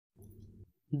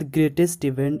The greatest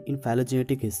event in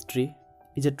phylogenetic history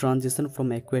is a transition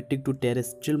from aquatic to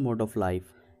terrestrial mode of life.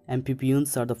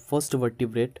 Amphibians are the first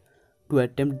vertebrate to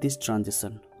attempt this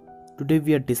transition. Today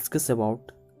we are discussing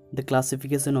about the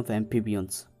classification of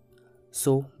amphibians.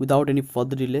 So without any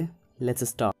further delay, let's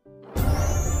start.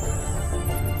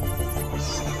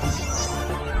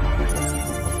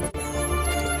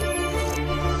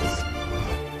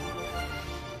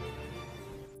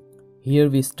 Here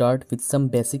we start with some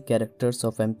basic characters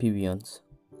of amphibians.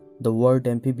 The word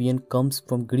amphibian comes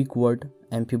from Greek word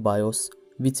amphibios,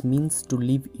 which means to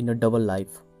live in a double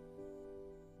life.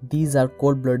 These are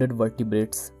cold-blooded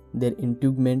vertebrates. Their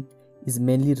integument is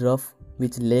mainly rough,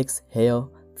 which lacks hair,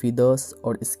 feathers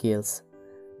or scales.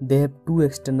 They have two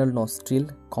external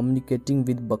nostrils communicating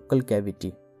with buccal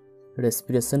cavity.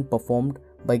 Respiration performed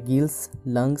by gills,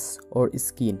 lungs or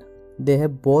skin. They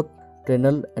have both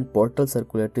renal and portal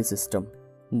circulatory system.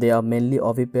 They are mainly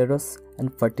oviparous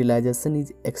and fertilization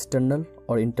is external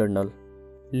or internal.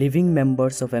 Living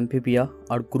members of Amphibia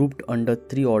are grouped under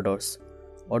three orders.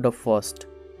 Order first,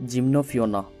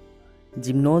 Gymnofauna.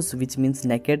 Gymnos, which means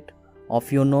naked,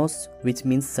 Ophionos, which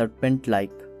means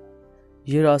serpent-like.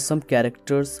 Here are some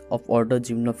characters of order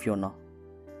Gymnofauna.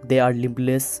 They are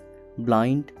limbless,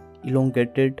 blind,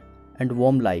 elongated and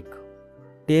worm-like.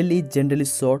 Tail is generally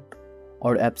short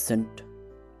or absent.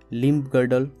 Limb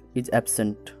girdle is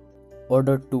absent.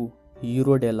 Order 2,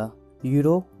 Urodela.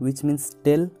 Euro, which means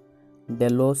tail,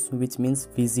 delos, which means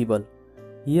visible.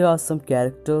 Here are some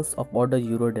characters of order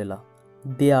Urodela.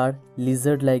 They are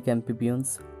lizard-like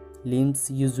amphibians, limbs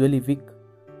usually weak,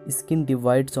 skin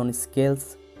divides on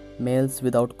scales, males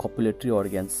without copulatory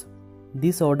organs.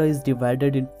 This order is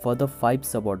divided in further 5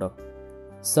 suborder.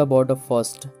 Suborder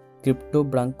first,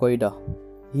 Cryptobranchoidea.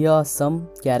 Here are some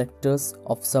characters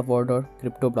of suborder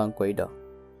Cryptobranchoidea.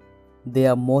 They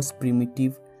are most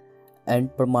primitive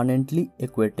and permanently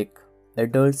aquatic.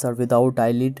 Adults are without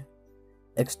eyelid.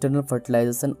 External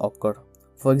fertilization occur.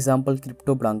 For example,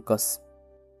 Cryptobranchus.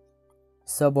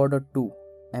 Suborder 2,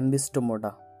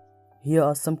 Amblystomoda. Here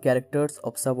are some characters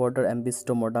of suborder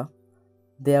Amblystomoda.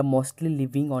 They are mostly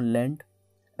living on land.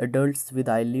 Adults with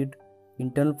eyelid.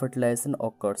 Internal fertilization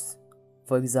occurs.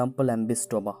 For example,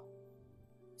 Ambystoma.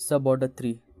 Suborder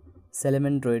 3,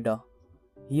 Salamendroidea.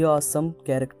 Here are some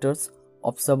characters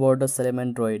of suborder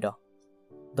Salamendroidea.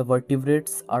 The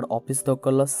vertebrates are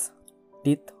opisthocoelous.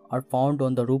 Teeth are found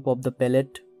on the roof of the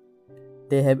palate.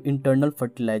 They have internal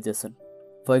fertilization.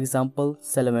 For example,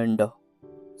 Salamander.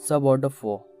 Suborder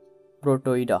 4,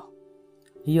 Protoidea.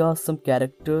 Here are some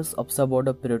characters of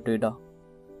suborder Protoidea.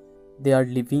 They are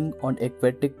living on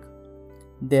aquatic.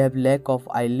 They have lack of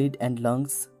eyelid and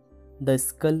lungs. The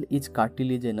skull is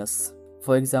cartilaginous.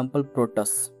 For example,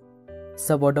 Protus.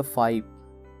 Suborder 5,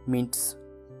 Mints.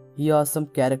 Here are some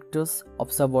characters of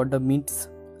suborder Mints.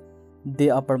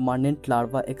 They are permanent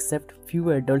larvae except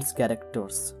few adult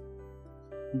characters.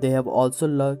 They have also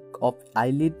lack of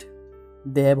eyelid.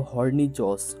 They have horny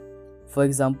jaws. For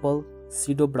example,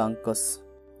 Pseudobranchus.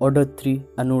 Order 3,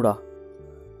 Anura.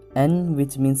 An,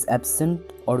 which means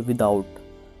absent or without.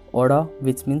 Ora,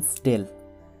 which means tail.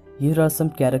 Here are some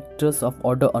characters of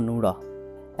order Anura.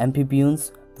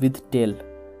 Amphibians with tail.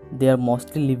 They are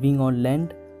mostly living on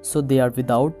land, so they are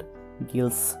without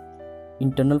gills.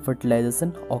 Internal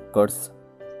fertilization occurs.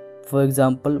 For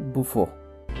example, Buffo.